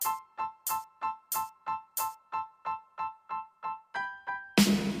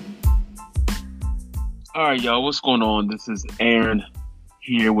All right, y'all, what's going on? This is Aaron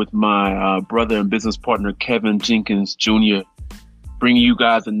here with my brother and business partner, Kevin Jenkins Jr., bringing you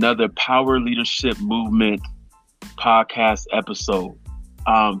guys another Power Leadership Movement podcast episode.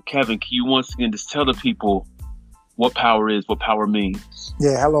 Kevin, can you once again just tell the people what power is, what power means?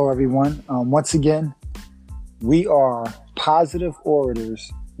 Yeah, hello, everyone. Once again, we are positive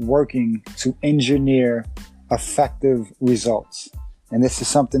orators working to engineer effective results. And this is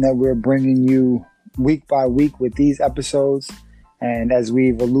something that we're bringing you week by week with these episodes. And as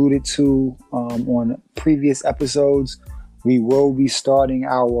we've alluded to on previous episodes, we will be starting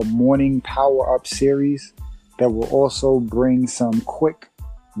our morning power up series that will also bring some quick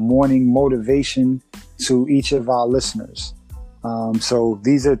morning motivation to each of our listeners. So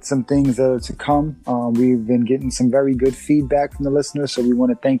these are some things that are to come. We've been getting some very good feedback from the listeners. So we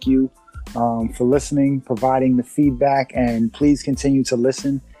want to thank you for listening, providing the feedback, and please continue to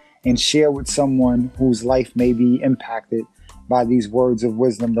listen and share with someone whose life may be impacted by these words of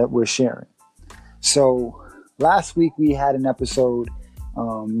wisdom that we're sharing. So last week we had an episode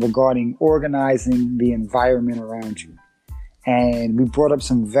regarding organizing the environment around you. And we brought up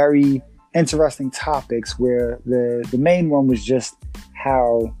some very interesting topics where the main one was just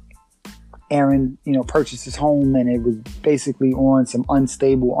how Aaron, purchased his home, and it was basically on some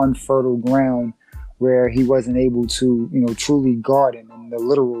unstable, unfertile ground where he wasn't able to, truly garden in the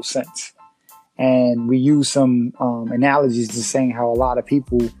literal sense. And we use some analogies to saying how a lot of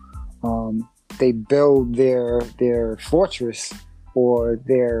people, they build their fortress, or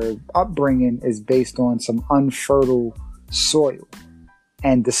their upbringing is based on some unfertile soil.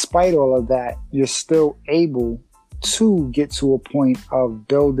 And despite all of that, you're still able to get to a point of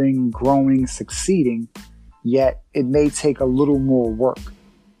building, growing, succeeding, yet it may take a little more work.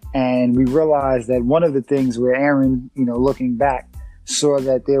 And we realized that one of the things where Aaron, looking back, saw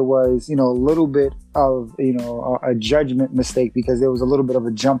that there was, a little bit of, a judgment mistake, because there was a little bit of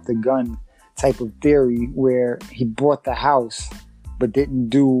a jump the gun type of theory where he bought the house but didn't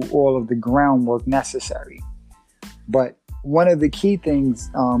do all of the groundwork necessary. But one of the key things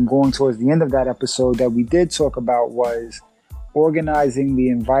going towards the end of that episode that we did talk about was organizing the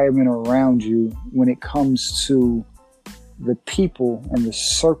environment around you when it comes to the people and the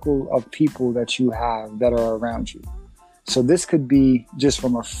circle of people that you have that are around you. So this could be just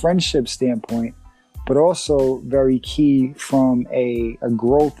from a friendship standpoint, but also very key from a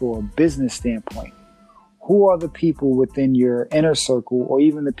growth or a business standpoint. Who are the people within your inner circle, or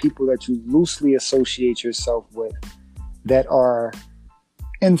even the people that you loosely associate yourself with, that are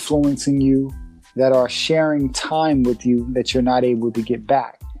influencing you, that are sharing time with you that you're not able to get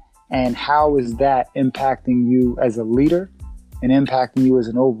back? And how is that impacting you as a leader and impacting you as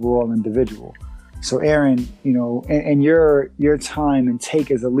an overall individual? So Aaron, and your time and take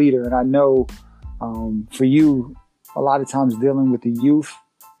as a leader, and I know for you, a lot of times dealing with the youth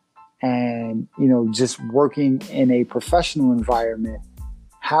and, just working in a professional environment,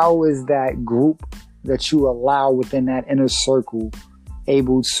 how is that group that you allow within that inner circle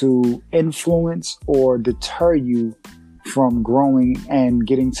able to influence or deter you from growing and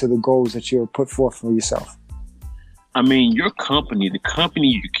getting to the goals that you're put forth for yourself? I mean, your company, the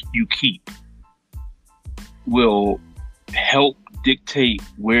company you keep, will help dictate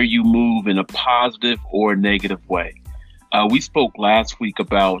where you move in a positive or negative way. We spoke last week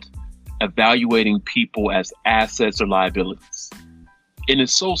about evaluating people as assets or liabilities. And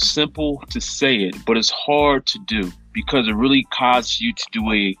it's so simple to say it, but it's hard to do, because it really causes you to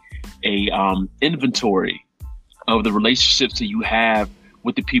do a inventory of the relationships that you have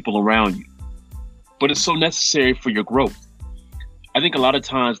with the people around you. But it's so necessary for your growth. I think a lot of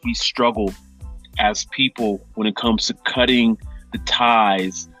times we struggle as people when it comes to cutting the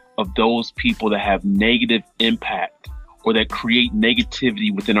ties of those people that have negative impact or that create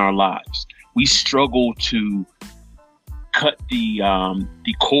negativity within our lives. We struggle to cut the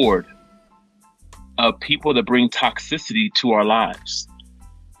cord of people that bring toxicity to our lives.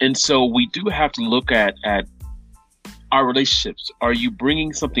 And so we do have to look at our relationships. Are you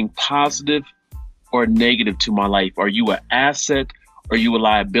bringing something positive or negative to my life? Are you an asset? Or are you a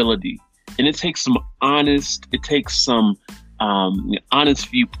liability? And it takes some honest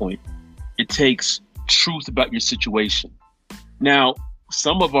viewpoint. It takes truth about your situation. Now,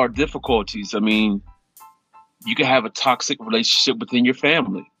 some of our difficulties, you can have a toxic relationship within your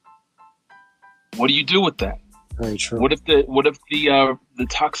family. What do you do with that? Very true. What if the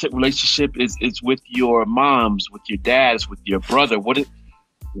toxic relationship is with your moms, with your dads, with your brother?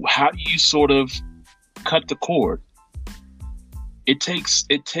 How do you sort of cut the cord? It takes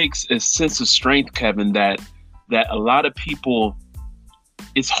a sense of strength, Kevin, that a lot of people,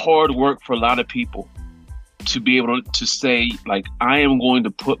 it's hard work for a lot of people to be able to say, like, I am going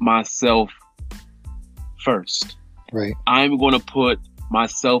to put myself first. Right. I'm going to put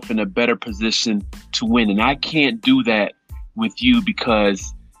myself in a better position to win. And I can't do that with you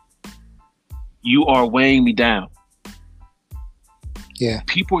because you are weighing me down. Yeah.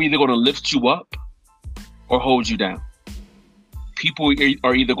 People are either going to lift you up or hold you down. People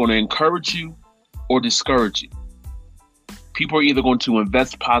are either going to encourage you or discourage you. People are either going to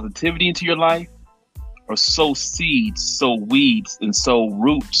invest positivity into your life or sow seeds, sow weeds, and sow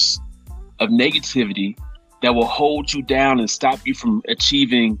roots of negativity that will hold you down and stop you from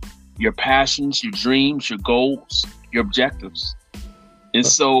achieving your passions, your dreams, your goals, your objectives. And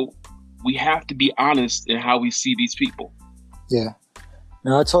so we have to be honest in how we see these people. Yeah.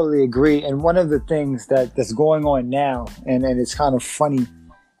 No, I totally agree. And one of the things that's going on now, and it's kind of funny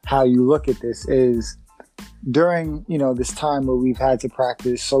how you look at this, is during, this time where we've had to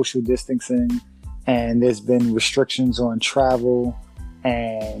practice social distancing and there's been restrictions on travel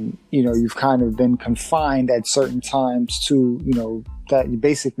and, you've kind of been confined at certain times to, that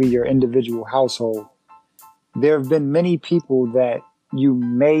basically your individual household. There have been many people that you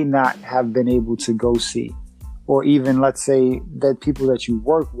may not have been able to go see. Or even, let's say, that people that you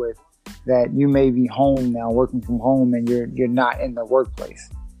work with, that you may be home now, working from home, and you're not in the workplace.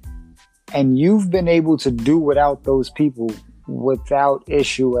 And you've been able to do without those people without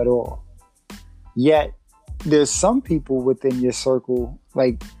issue at all. Yet, there's some people within your circle,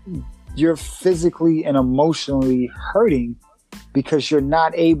 like, you're physically and emotionally hurting because you're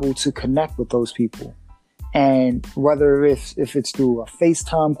not able to connect with those people. And whether if it's through a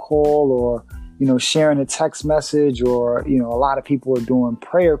FaceTime call or sharing a text message, or, a lot of people are doing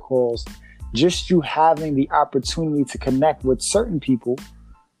prayer calls, just you having the opportunity to connect with certain people,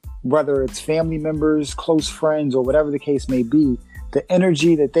 whether it's family members, close friends, or whatever the case may be, the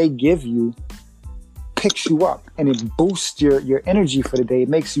energy that they give you picks you up and it boosts your energy for the day. It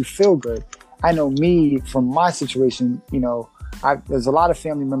makes you feel good. I know me from my situation, there's a lot of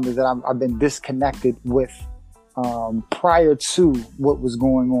family members that I've been disconnected with prior to what was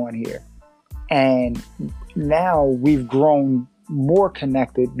going on here. And now we've grown more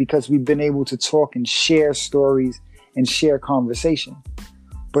connected because we've been able to talk and share stories and share conversation.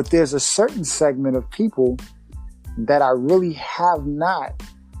 But there's a certain segment of people that I really have not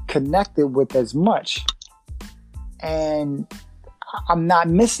connected with as much. And I'm not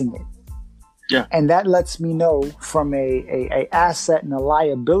missing it. Yeah. And that lets me know from a asset and a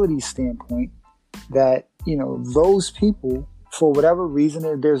liability standpoint that, those people, for whatever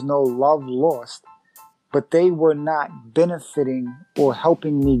reason, there's no love lost, but they were not benefiting or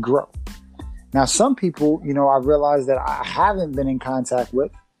helping me grow. Now, some people, I realized that I haven't been in contact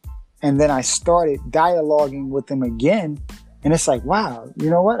with, and then I started dialoguing with them again. And it's like, wow, you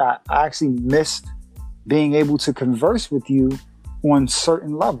know what? I actually missed being able to converse with you on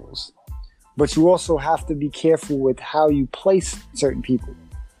certain levels. But you also have to be careful with how you place certain people.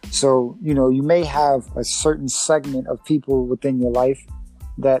 So, you may have a certain segment of people within your life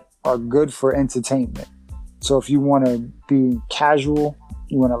that are good for entertainment. So if you want to be casual,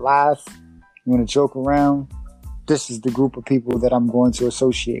 you want to laugh, you want to joke around, this is the group of people that I'm going to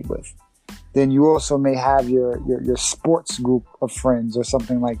associate with. Then you also may have your sports group of friends or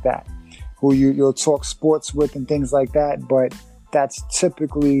something like that, who you'll talk sports with and things like that, but that's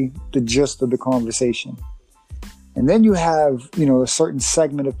typically the gist of the conversation. And then you have, a certain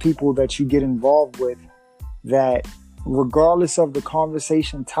segment of people that you get involved with that, regardless of the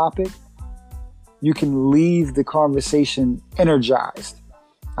conversation topic, you can leave the conversation energized.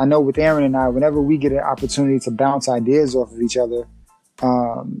 I know with Aaron and I, whenever we get an opportunity to bounce ideas off of each other,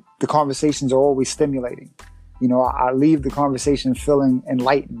 the conversations are always stimulating. I leave the conversation feeling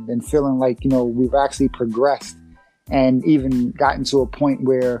enlightened and feeling like, we've actually progressed and even gotten to a point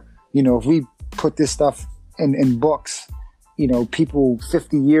where, if we put this stuff in books, people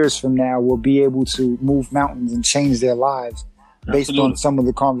 50 years from now will be able to move mountains and change their lives based on some of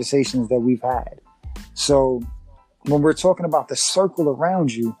the conversations that we've had. So when we're talking about the circle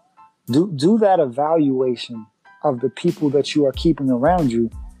around you, do that evaluation of the people that you are keeping around you,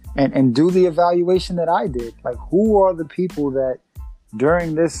 and do the evaluation that I did. Like, who are the people that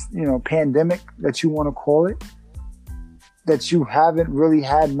during this, pandemic that you want to call it, that you haven't really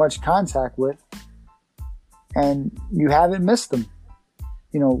had much contact with, and you haven't missed them?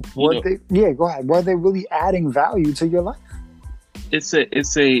 Go ahead. Were they really adding value to your life? It's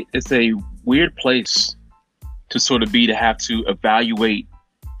a weird place to sort of be, to have to evaluate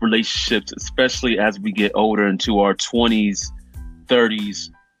relationships, especially as we get older into our 20s, 30s,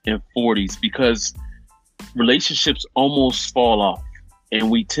 and 40s, because relationships almost fall off. and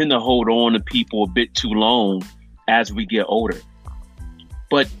we tend to hold on to people a bit too long as we get older.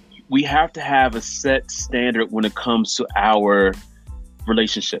 But we have to have a set standard when it comes to our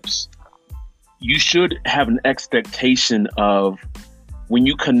relationships. You should have an expectation of when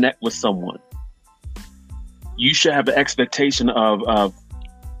you connect with someone. You should have an expectation of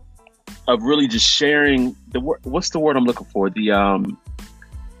really just sharing the word. What's the word I'm looking for?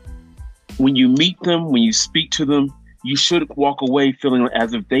 When you meet them, when you speak to them, you should walk away feeling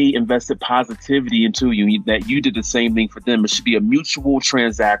as if they invested positivity into you, that you did the same thing for them. It should be a mutual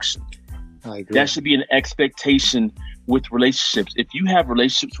transaction. I agree. That should be an expectation with relationships. If you have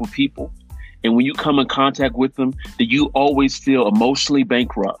relationships with people and when you come in contact with them, that you always feel emotionally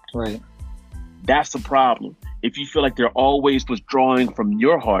bankrupt. Right. That's the problem. If you feel like they're always withdrawing from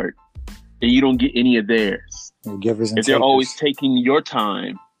your heart and you don't get any of theirs. Givers and if they're takers. always taking your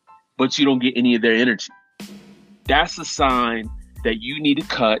time, but you don't get any of their energy, that's a sign that you need to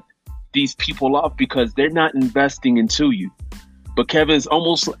cut these people off because they're not investing into you. But Kevin, it's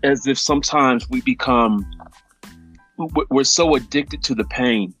almost as if sometimes we're so addicted to the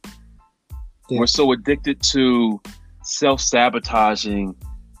pain. Yeah. We're so addicted to self-sabotaging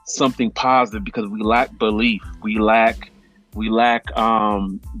something positive because we lack belief. We lack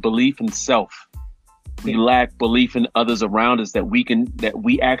belief in self. We lack belief in others around us that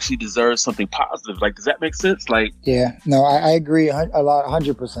we actually deserve something positive. Like, does that make sense? Like, yeah, no, I agree a lot,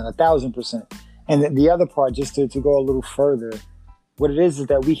 100%, 1,000%. And the other part, just to go a little further, what it is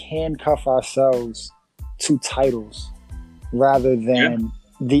that we handcuff ourselves to titles rather than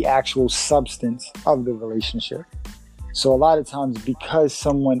the actual substance of the relationship. So a lot of times, because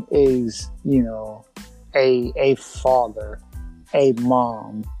someone is, a father, a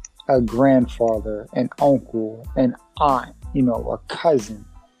mom, a grandfather, an uncle, an aunt, a cousin,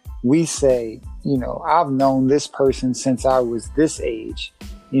 we say, I've known this person since I was this age.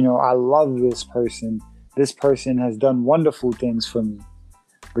 I love this person. This person has done wonderful things for me.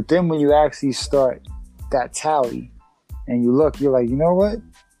 But then when you actually start that tally and you look, you're like, you know what?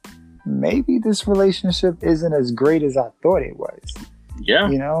 Maybe this relationship isn't as great as I thought it was. Yeah.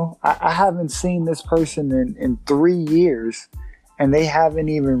 I haven't seen this person in 3 years and they haven't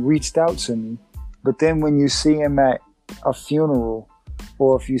even reached out to me. But then when you see them at a funeral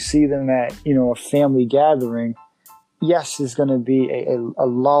or if you see them at, a family gathering, yes, it's going to be a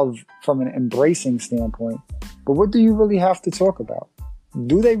love from an embracing standpoint. But what do you really have to talk about?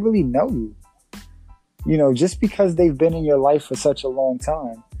 Do they really know you? Just because they've been in your life for such a long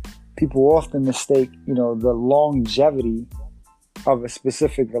time, people often mistake, the longevity of a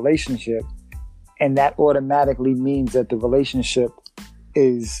specific relationship. And that automatically means that the relationship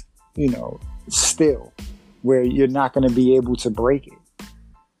is, still where you're not going to be able to break it.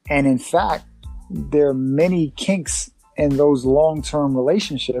 And in fact, there are many kinks in those long-term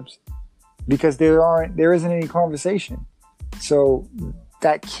relationships because there isn't any conversation. So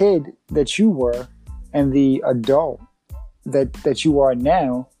that kid that you were and the adult that you are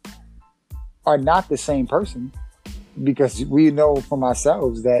now are not the same person, because we know from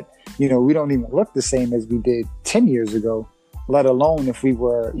ourselves that, we don't even look the same as we did 10 years ago, let alone if we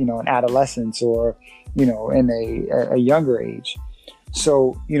were, an adolescent or, in a younger age.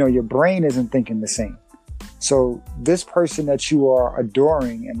 So, your brain isn't thinking the same. So this person that you are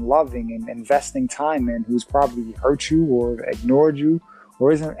adoring and loving and investing time in, who's probably hurt you or ignored you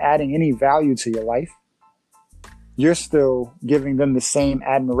or isn't adding any value to your life, you're still giving them the same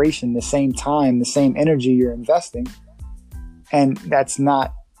admiration, the same time, the same energy you're investing. And that's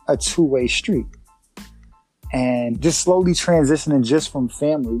not a two-way street. And just slowly transitioning just from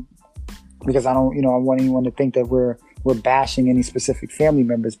family, because I don't want anyone to think that we're bashing any specific family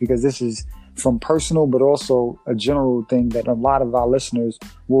members, because this is from personal, but also a general thing that a lot of our listeners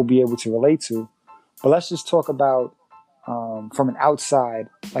will be able to relate to. But let's just talk about from an outside,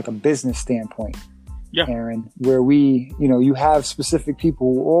 like a business standpoint, Aaron, where we, you have specific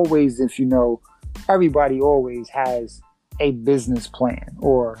people who always, everybody always has a business plan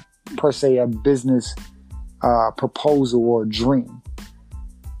or per se a business proposal or dream.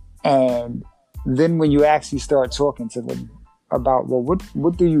 And then when you actually start talking to them about, well,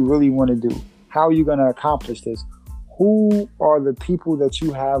 what do you really want to do? How are you going to accomplish this? Who are the people that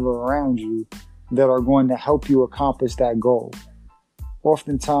you have around you that are going to help you accomplish that goal?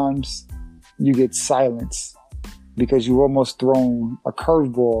 Oftentimes, you get silence because you've almost thrown a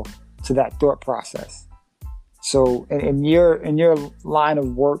curveball to that thought process. So in your line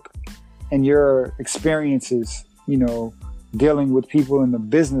of work and your experiences, dealing with people in the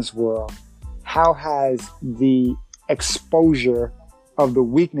business world, how has the exposure of the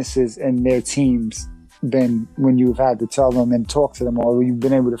weaknesses in their teams been when you've had to tell them and talk to them, or you've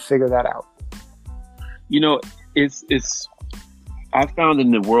been able to figure that out? It's I found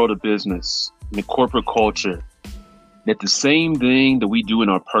in the world of business, in the corporate culture, that the same thing that we do in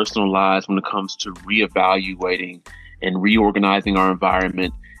our personal lives when it comes to reevaluating and reorganizing our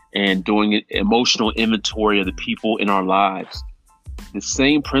environment and doing an emotional inventory of the people in our lives, the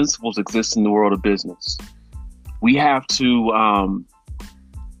same principles exist in the world of business. We have to,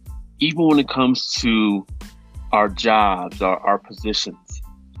 even when it comes to our jobs, our positions,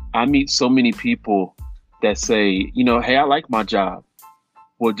 I meet so many people that say, hey, I like my job.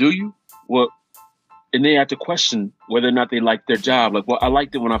 Well, do you? Well, and they have to question whether or not they like their job. Like, well, I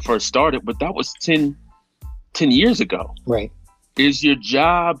liked it when I first started, but that was 10 years ago. Right. Is your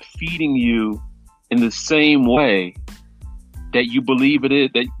job feeding you in the same way that you believe it is,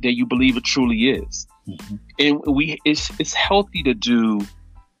 that you believe it truly is? Mm-hmm. And it's healthy to do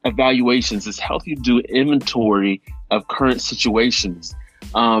evaluations. It's healthy to do inventory of current situations.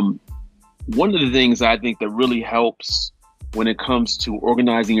 One of the things I think that really helps when it comes to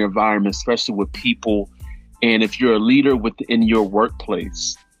organizing your environment, especially with people, and if you're a leader within your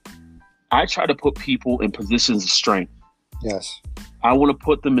workplace, I try to put people in positions of strength. Yes. I want to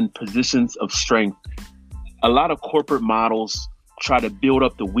put them in positions of strength. A lot of corporate models try to build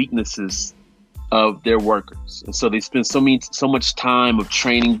up the weaknesses of their workers. And so they spend so much time of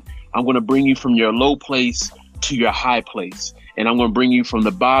training. I'm going to bring you from your low place to your high place. And I'm going to bring you from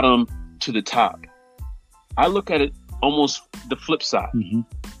the bottom to the top. I look at it almost the flip side. Mm-hmm.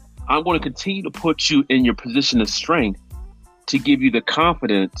 I'm going to continue to put you in your position of strength to give you the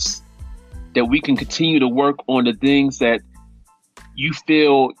confidence that we can continue to work on the things that you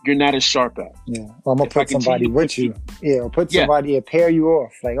feel you're not as sharp at. Yeah. Well, I'm going to put somebody with you. Yeah. Or put somebody and pair you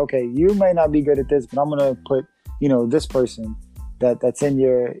off. Like, okay, you may not be good at this, but I'm going to put, this person that's in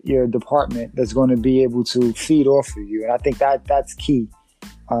your department that's going to be able to feed off of you. And I think that's key.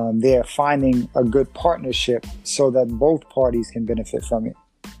 They're finding a good partnership so that both parties can benefit from it.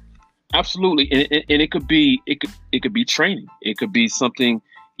 Absolutely. And it could be training. It could be something,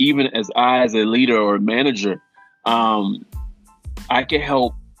 even as a leader or a manager, I can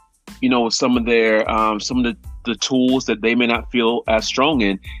help, with some of the tools that they may not feel as strong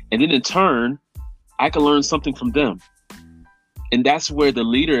in. And then in turn, I can learn something from them. And that's where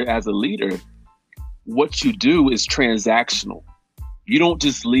as a leader, what you do is transactional. You don't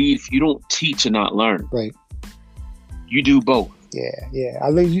just lead, you don't teach and not learn. Right. You do both. Yeah.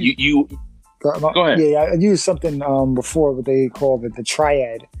 Go ahead. Yeah, I used something before, what they call the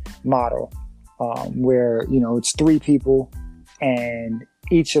triad model, where, it's three people and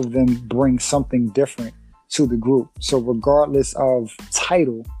each of them brings something different to the group. So regardless of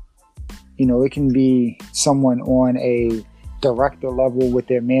title, it can be someone on a director level with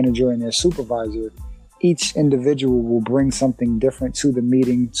their manager and their supervisor. Each individual will bring something different to the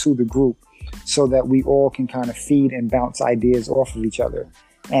meeting, to the group, so that we all can kind of feed and bounce ideas off of each other.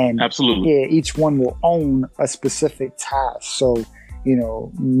 And absolutely, yeah, each one will own a specific task. So,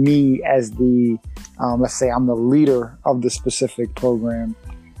 me as the, let's say I'm the leader of the specific program,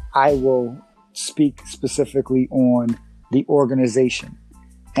 I will speak specifically on the organization.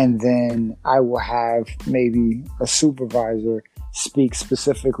 And then I will have maybe a supervisor speak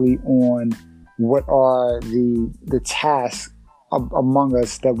specifically on what are the tasks among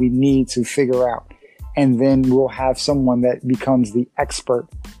us that we need to figure out. And then we'll have someone that becomes the expert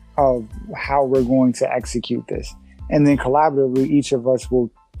of how we're going to execute this. And then collaboratively, each of us will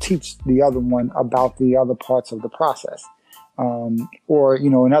teach the other one about the other parts of the process. Or,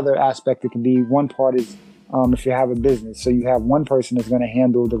 another aspect, it can be one part is if you have a business. So you have one person that's going to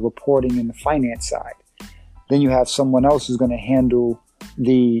handle the reporting and the finance side. Then you have someone else who's going to handle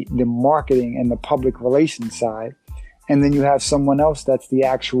the marketing and the public relations side. And then you have someone else that's the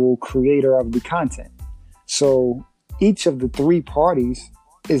actual creator of the content. So each of the three parties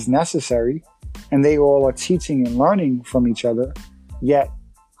is necessary and they all are teaching and learning from each other. Yet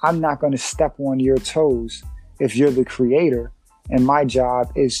I'm not going to step on your toes if you're the creator and my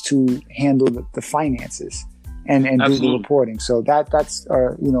job is to handle the finances and do the reporting. So that's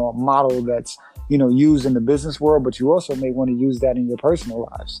a model that's used in the business world, but you also may want to use that in your personal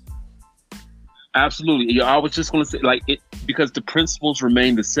lives. Absolutely. I was just going to say, because the principles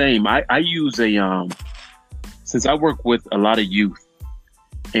remain the same. I use since I work with a lot of youth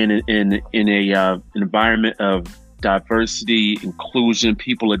in an environment of diversity, inclusion,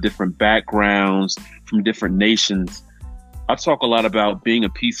 people of different backgrounds from different nations, I talk a lot about being a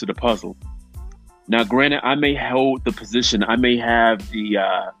piece of the puzzle. Now, granted, I may hold the position, I may have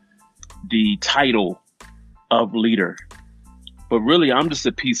the title of leader, but really I'm just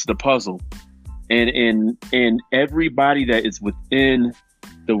a piece of the puzzle. And everybody that is within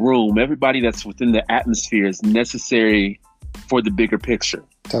the room, everybody that's within the atmosphere is necessary for the bigger picture.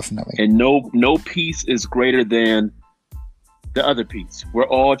 Definitely. And no piece is greater than the other piece. We're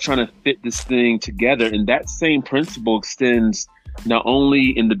all trying to fit this thing together. And that same principle extends not only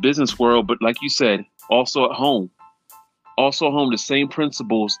in the business world, but like you said, also at home. Also at home, the same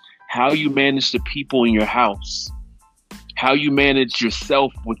principles, how you manage the people in your house, how you manage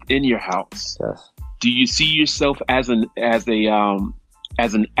yourself within your house. Yes. Do you see yourself as an asset?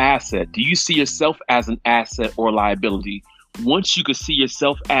 Do you see yourself as an asset or liability? Once you can see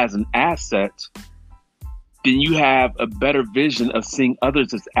yourself as an asset, then you have a better vision of seeing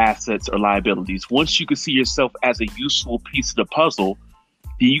others as assets or liabilities. Once you can see yourself as a useful piece of the puzzle,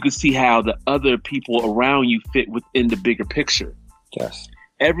 then you can see how the other people around you fit within the bigger picture. Yes.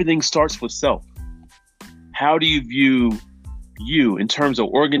 Everything starts with self. How do you view you in terms of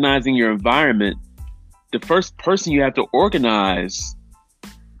organizing your environment? The first person you have to organize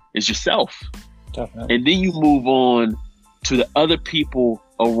is yourself. Definitely. And then you move on to the other people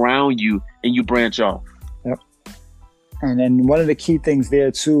around you and you branch off. Yep. And then one of the key things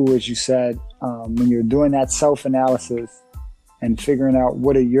there too, as you said, when you're doing that self-analysis and figuring out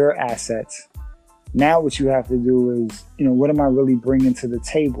what are your assets, now what you have to do is, what am I really bringing to the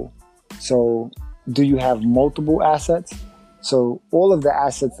table? So do you have multiple assets? So all of the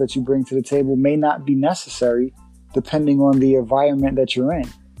assets that you bring to the table may not be necessary depending on the environment that you're in.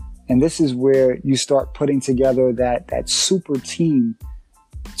 And this is where you start putting together that super team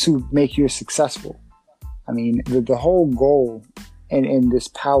to make you successful. I mean, the whole goal in this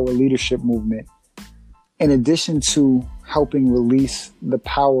power leadership movement, in addition to helping release the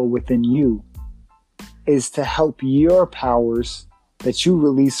power within you, is to help your powers that you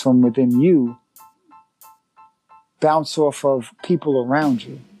release from within you bounce off of people around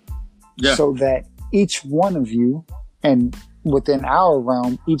you. Yeah. So that each one of you, and within our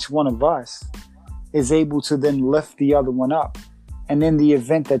realm, each one of us is able to then lift the other one up. And in the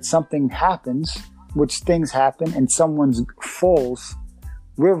event that something happens, which things happen, and someone falls,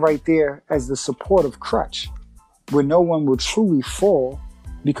 we're right there as the supportive crutch, where no one will truly fall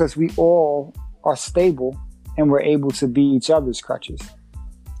because we all are stable and we're able to be each other's crutches.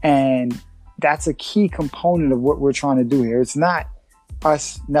 And that's a key component of what we're trying to do here. It's not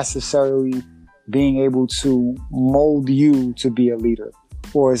us necessarily being able to mold you to be a leader,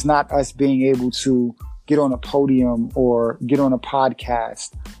 or it's not us being able to get on a podium or get on a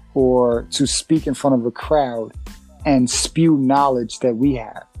podcast or to speak in front of a crowd and spew knowledge that we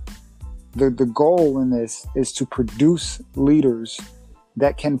have. The goal in this is to produce leaders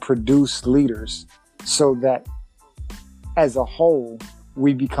that can produce leaders so that as a whole,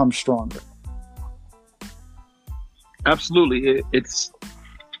 we become stronger. Absolutely. It's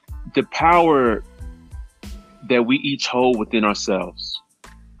the power that we each hold within ourselves.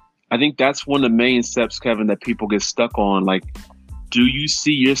 I think that's one of the main steps, Kevin, that people get stuck on. Like, do you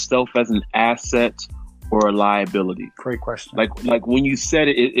see yourself as an asset or a liability? Great question. Like when you said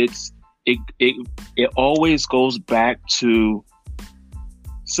it, it always goes back to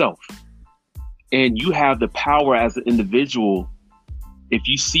self. And you have the power as an individual. If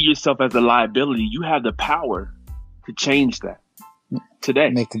you see yourself as a liability, you have the power to change that today.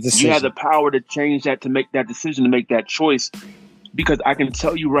 Make the decision. You have the power to change that, to make that decision, to make that choice. Because I can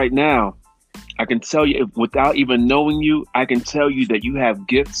tell you right now, I can tell you, without even knowing you, I can tell you that you have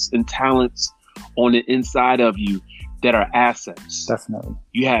gifts and talents on the inside of you that are assets. Definitely.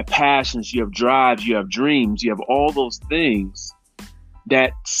 You have passions, you have drives, you have dreams, you have all those things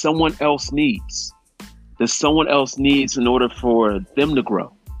that someone else needs, in order for them to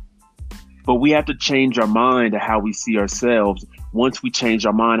grow. But we have to change our mind to how we see ourselves. Once we change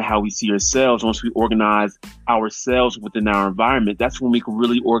our mind to how we see ourselves, once we organize ourselves within our environment, that's when we can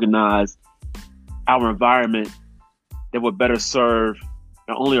really organize our environment that would better serve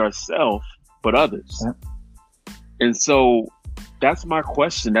not only ourselves, but others. Yeah. And so that's my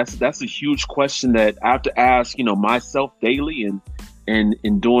question. That's a huge question that I have to ask, myself daily and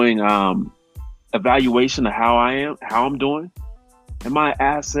in doing evaluation of how I'm doing. Am I an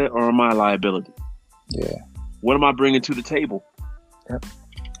asset or am I a liability? Yeah. What am I bringing to the table? Yep.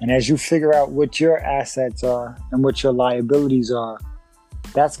 And as you figure out what your assets are and what your liabilities are,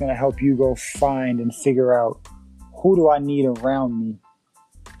 that's going to help you go find and figure out, who do I need around me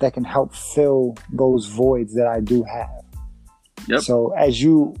that can help fill those voids that I do have. Yep. So as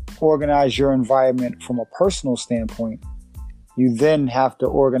you organize your environment from a personal standpoint, you then have to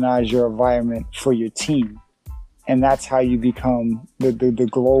organize your environment for your team. And that's how you become the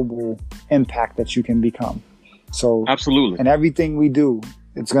global impact that you can become. So absolutely. And everything we do,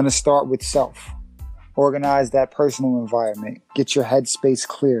 it's going to start with self. Organize that personal environment. Get your headspace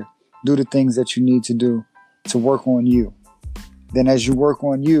clear. Do the things that you need to do to work on you. Then as you work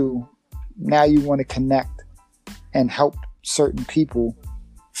on you, now you want to connect and help certain people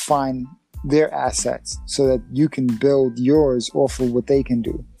find their assets so that you can build yours off of what they can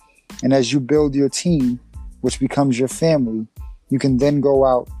do. And as you build your team, which becomes your family, you can then go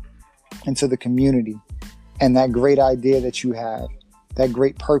out into the community, and that great idea that you have, that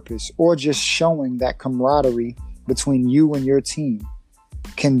great purpose, or just showing that camaraderie between you and your team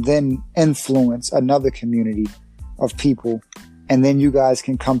can then influence another community of people. And then you guys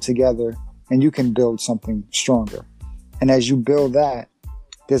can come together and you can build something stronger. And as you build that,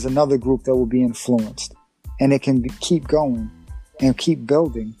 there's another group that will be influenced, and it can keep going and keep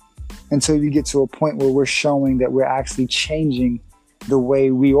building until you get to a point where we're showing that we're actually changing the way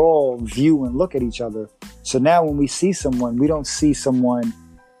we all view and look at each other. So now when we see someone, we don't see someone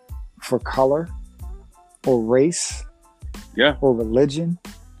for color or race or religion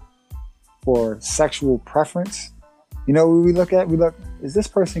or sexual preference. You know, we look, is this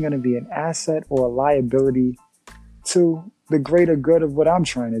person going to be an asset or a liability to the greater good of what I'm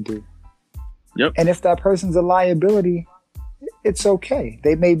trying to do? Yep. And if that person's a liability, it's okay.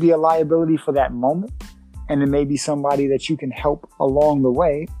 They may be a liability for that moment, and it may be somebody that you can help along the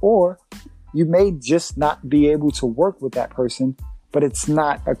way, or you may just not be able to work with that person, but it's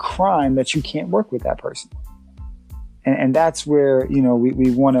not a crime that you can't work with that person. And that's where, you know,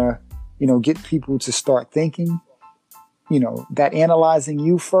 we want to, you know, get people to start thinking, you know, that analyzing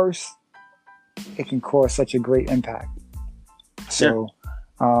you first, it can cause such a great impact. So,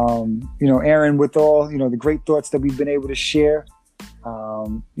 you know, Aaron, with all, you know, the great thoughts that we've been able to share,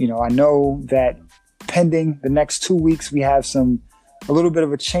 you know, I know that pending the next 2 weeks, we have a little bit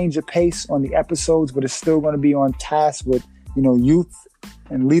of a change of pace on the episodes, but it's still going to be on task with, you know, youth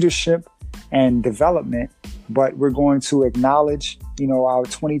and leadership and development. But we're going to acknowledge, you know, our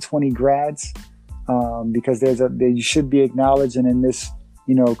 2020 grads, because you should be acknowledged. And in this,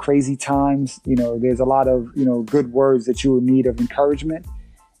 you know, crazy times, you know, there's a lot of, you know, good words that you will need of encouragement.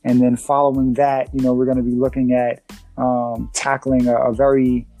 And then following that, you know, we're going to be looking at tackling a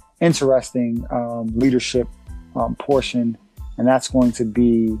very interesting leadership portion. And that's going to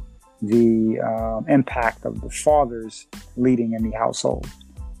be the impact of the fathers leading in the household.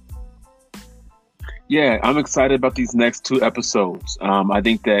 Yeah, I'm excited about these next 2 episodes. I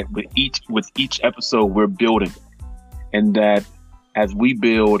think that with each episode, we're building, and that as we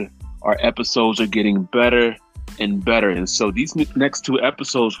build, our episodes are getting better and better. And so these next 2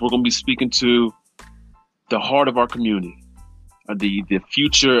 episodes, we're going to be speaking to the heart of our community, the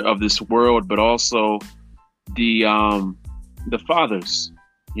future of this world, but also the fathers.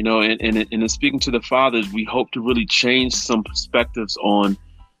 You know, and in speaking to the fathers, we hope to really change some perspectives on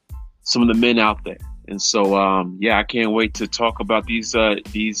some of the men out there. And so, I can't wait to talk about these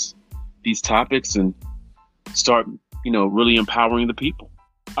topics and start, you know, really empowering the people.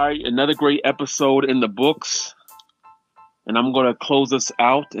 All right, another great episode in the books, and I'm going to close us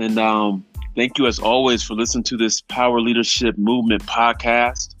out. And thank you, as always, for listening to this Power Leadership Movement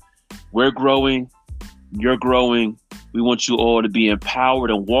podcast. We're growing, you're growing. We want you all to be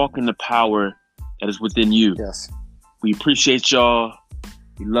empowered and walk in the power that is within you. Yes. We appreciate y'all.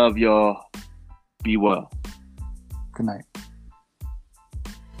 We love y'all. Be well. Good night.